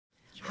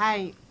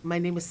Hi, my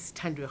name is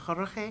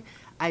Sthandiwe.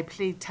 I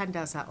play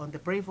Tandaza on The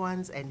Brave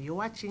Ones, and you're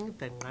watching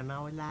the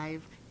Nganawa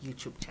Live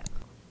YouTube channel.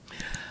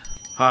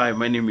 Hi,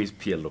 my name is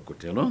Pheello.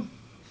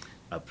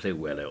 I play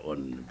Wella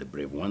on The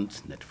Brave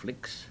Ones,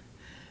 Netflix,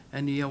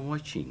 and you're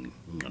watching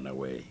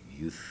Nganawa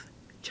Youth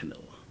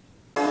channel.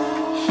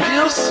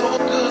 Feels so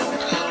good.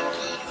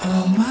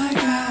 Oh my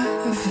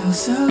God, it feels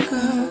so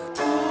good.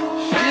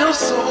 Feels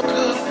so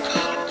good.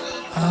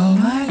 Oh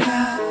my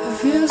God, it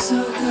feels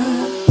so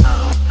good.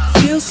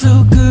 Feels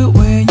so good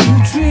when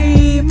you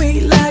treat me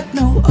like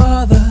no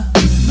other,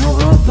 no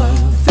other.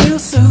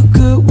 Feels so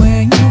good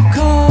when you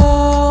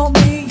call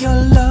me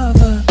your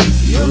lover,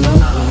 your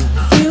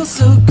lover. Feels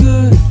so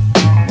good,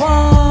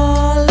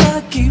 one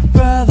lucky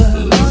brother,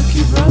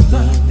 lucky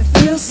brother. It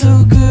feels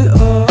so good,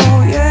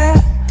 oh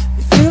yeah,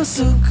 it feels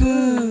so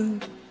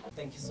good.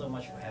 Thank you so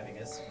much for having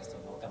us. First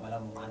of all,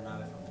 Kamala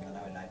Manawe from the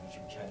Kanawe Live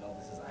YouTube channel.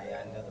 This is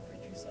Ayanda, the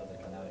producer of the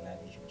Kanawe Live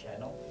YouTube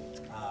channel.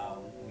 We are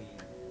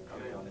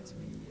very honored to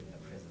be in the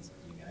presence of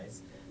you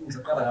guys. So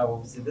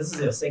this is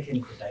your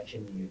second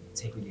production. You're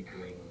technically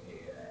doing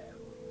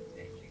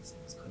Netflix in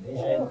this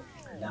collision.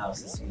 Now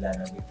Cecilia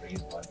with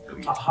Brave One.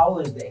 How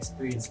is the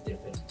experience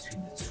different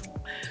between the two?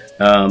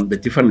 The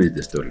difference is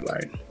the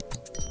storyline.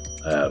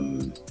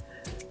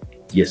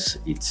 Yes,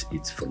 it's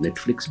for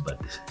Netflix,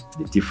 but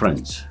the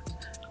difference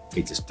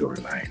it's a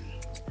storyline.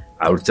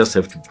 I would just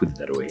have to put it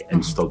that way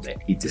and stop there.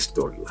 It's a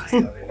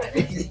storyline.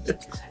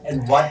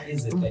 And what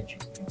is it that you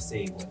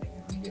say when you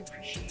really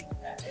appreciate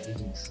and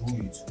even drew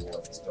you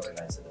towards the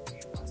storylines of the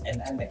Brave Ones and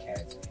the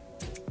character?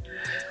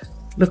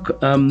 Look,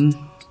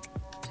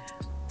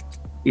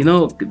 you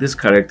know, this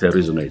character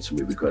resonates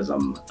with me because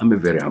I'm a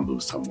very humble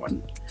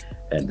someone,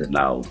 and a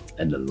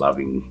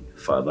loving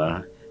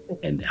father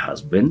and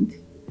husband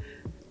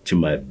to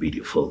my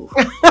beautiful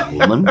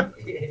woman.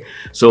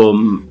 So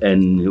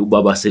and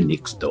Ubaba say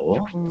next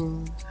door,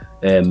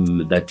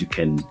 that you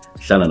can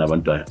hlala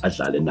nabantu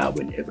adlale nabo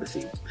and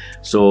everything.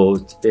 So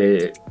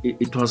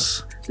it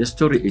was the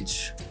story.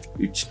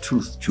 It's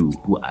truth to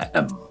who I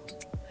am.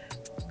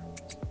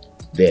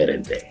 There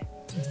and there.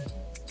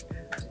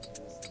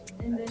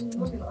 And then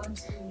moving on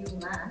to you,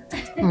 Ma.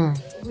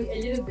 We a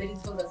little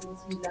bit told us what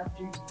you love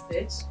doing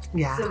research.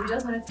 Yeah. So we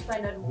just wanted to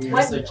find out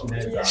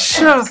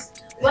Sure.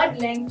 what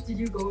lengths did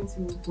you go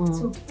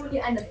to fully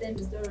understand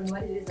the story and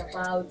what it is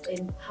about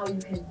and how you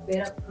can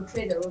better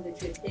portray the role that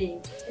you're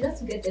playing, and just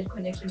to get that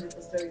connection with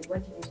the story.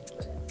 What did you do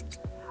for that?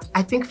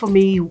 I think for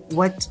me,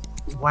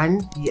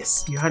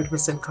 yes, you're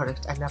 100%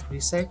 correct. I love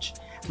research.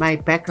 My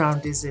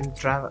background is in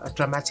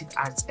dramatic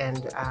arts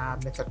and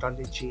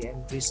methodology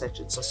and research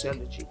in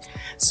sociology.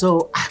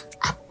 So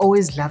I've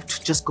always loved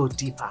to just go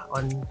deeper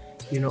on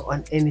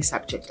any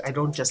subject. I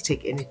don't just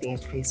take anything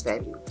at face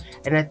value.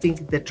 And I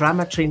think the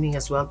drama training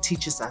as well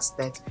teaches us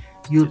that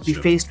you'll be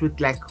faced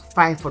with like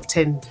 5 or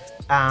 10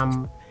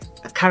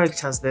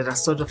 characters that are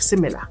sort of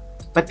similar,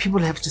 but people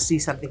have to see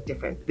something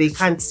different. They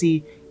can't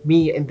see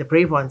me and the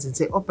Brave Ones and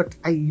say, oh, but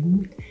I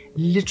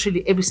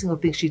literally every single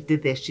thing she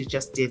did there, she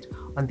just did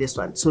on this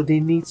one. So they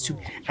need to,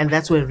 and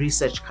that's where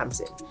research comes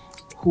in.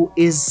 Who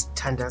is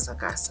Tandaza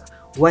Gasa?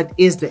 What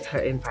is her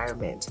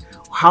environment?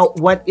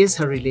 What is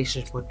her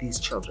relationship with these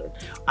children?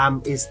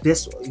 Is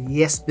this,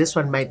 yes, this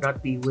one might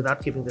not be,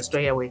 without giving the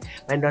story away,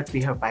 might not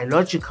be her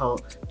biological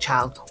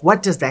child.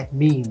 What does that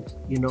mean,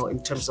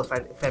 in terms of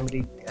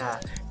family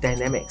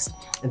dynamics?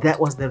 And that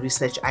was the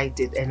research I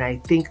did. And I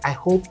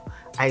hope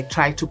I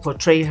try to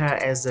portray her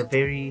as a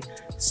very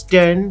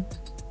stern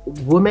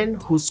woman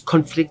who's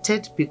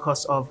conflicted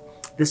because of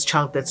this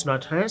child that's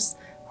not hers,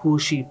 who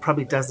she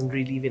probably doesn't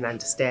really even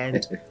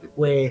understand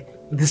where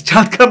this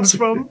child comes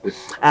from,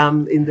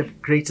 in the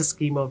greater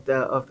scheme of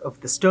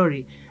the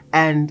story,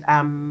 and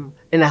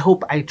I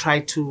hope I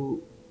try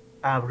to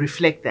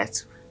reflect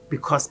that,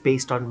 because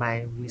based on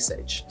my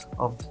research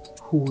of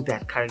who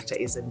that character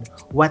is and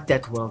what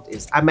that world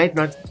is. I might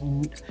not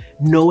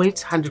know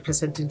it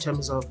 100% in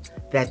terms of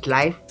that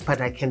life, but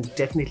I can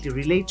definitely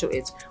relate to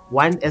it.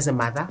 One, as a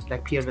mother,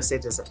 like Pheello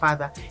said, as a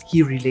father,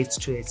 he relates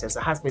to it. As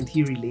a husband,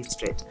 he relates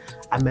to it.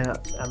 I'm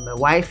a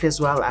wife as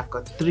well. I've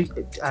got three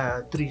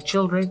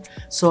children.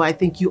 So I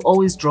think you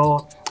always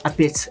draw a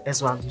bit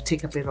as well. You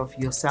take a bit of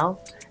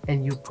yourself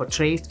and you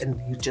portray it, and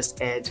you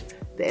just add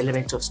the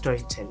element of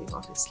storytelling,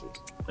 obviously.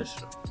 That's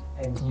true.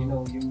 And you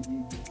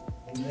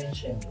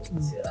mentioned you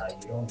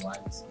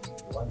want to see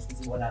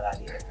one other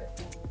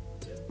effect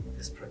from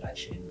this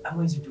production. I'm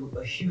going to do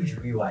a huge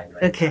rewind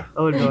right Okay. now.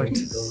 Oh Lord.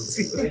 To go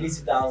to early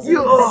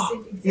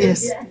 2000s.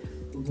 Yes. Yeah.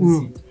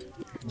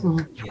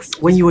 Yes.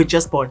 When you were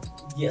just born.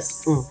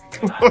 Yes. Lala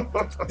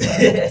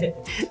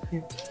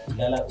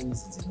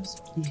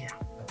Yeah.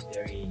 a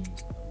very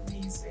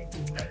amazing.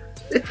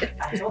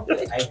 I thought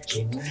that I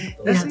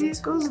genuinely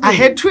thought I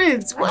had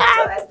twins. I Wow.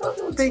 thought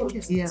it was Thank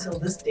you. Yeah. Till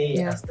this day,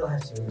 Yeah. I still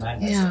have to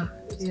remind Yeah. myself.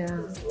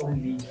 Yeah. It's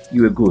only,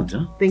 You were good,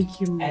 huh?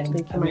 Thank you. and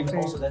Thank I you, my mean,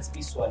 friend. also that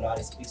speaks to a lot.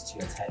 It speaks to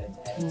your talent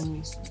and it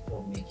speaks to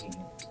filmmaking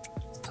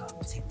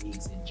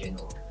techniques in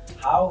general.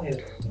 How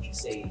would you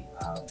say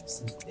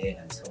since then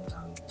until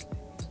now,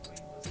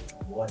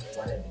 what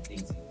are the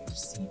things that you've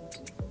seen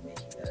in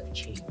filmmaking that have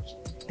changed?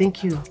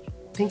 Thank you.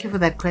 Thank you for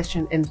that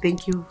question, and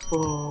thank you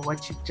for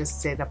what you've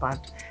just said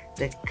about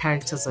the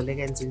characters or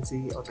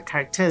the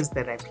characters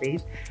that I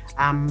played.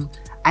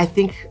 I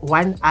think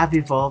one, I've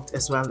evolved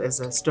as well as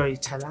a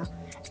storyteller,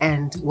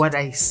 and what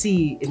I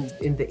see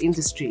in the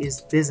industry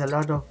is there's a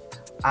lot of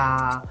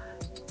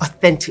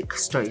authentic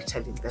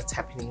storytelling that's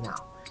happening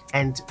now.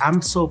 And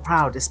I'm so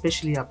proud,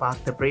 especially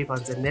about the brave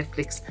ones and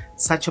Netflix,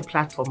 such a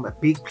platform, a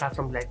big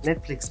platform like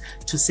Netflix,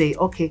 to say,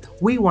 okay,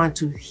 we want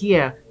to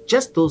hear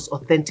just those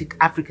authentic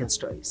African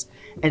stories.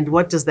 And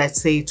what does that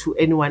say to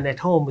anyone at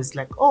home is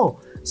like, oh,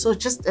 so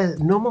just a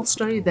normal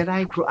story that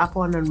I grew up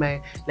on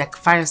my like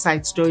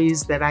fireside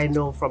stories that I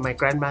know from my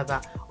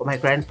grandmother or my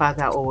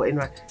grandfather or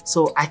anyone.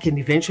 So I can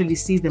eventually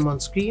see them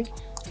on screen.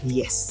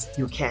 Yes,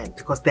 you can,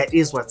 because that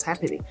is what's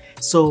happening.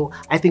 So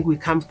I think we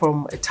come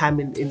from a time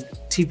in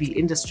TV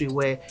industry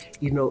where,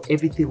 you know,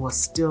 everything was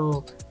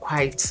still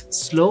quite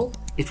slow.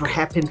 It will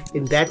happen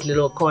in that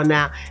little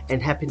corner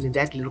and happen in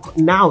that little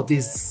corner. Now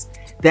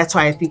that's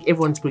why I think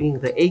everyone's bringing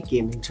the A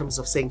game in terms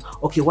of saying,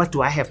 okay, what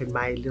do I have in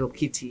my little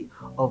kitty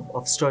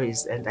of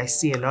stories? And I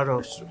see a lot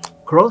of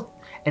growth,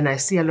 and I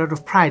see a lot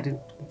of pride in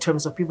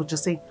terms of people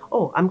just saying,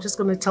 oh, I'm just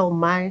going to tell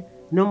my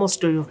normal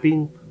story of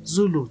being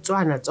Zulu,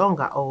 Tswana,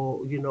 Tsonga,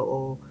 or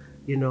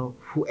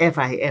whoever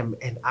I am,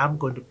 and I'm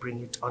going to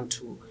bring it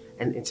onto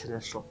an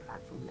international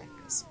platform like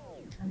this.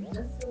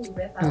 Just to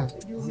wrap up,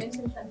 you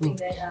mentioned something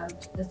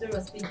that the story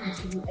was speaking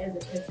to you as a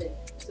person.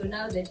 So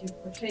now that you've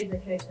portrayed the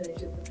character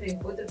that you're portraying,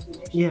 both of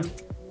you,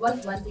 actually,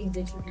 what's one thing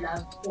that you'd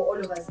love for all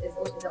of us as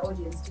the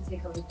audience to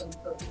take away from the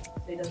film?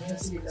 So it doesn't have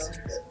to be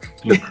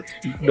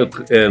long.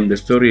 Look, the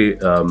story,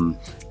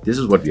 this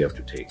is what we have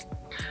to take.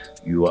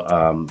 You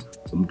are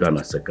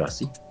Umdana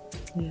Sekasi.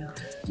 Yeah.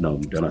 Now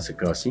Umdana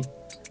Sekasi,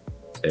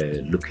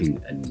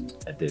 looking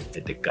at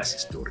the Kasi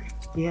story.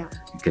 Yeah.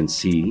 You can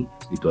see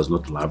it was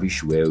not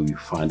lavish where we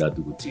find out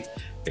but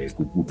there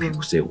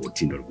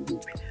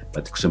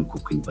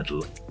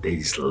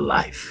is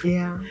life.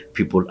 Yeah.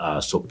 People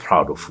are so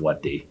proud of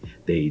what they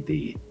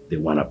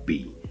wanna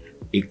be.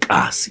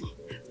 Ikasi.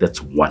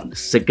 That's one.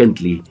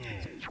 Secondly,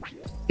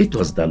 it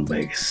was done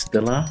by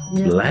Stella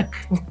Black,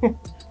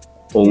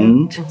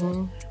 owned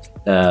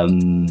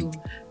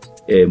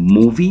a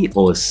movie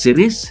or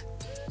series,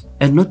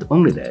 and not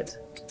only that,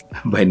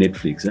 by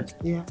Netflix.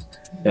 Yeah.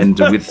 And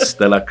with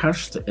Stella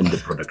cast and the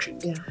production.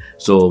 Yeah.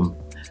 So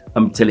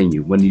I'm telling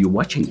you, when you're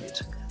watching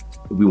it,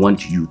 we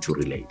want you to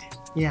relate.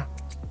 Yeah.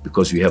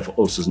 Because you have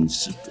also some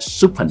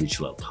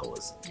supernatural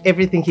powers.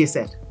 Everything he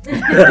said.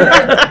 No,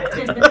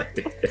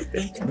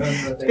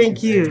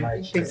 Thank you. very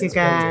much. Thank you, It's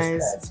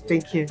guys.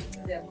 very Thank you.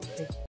 Yeah.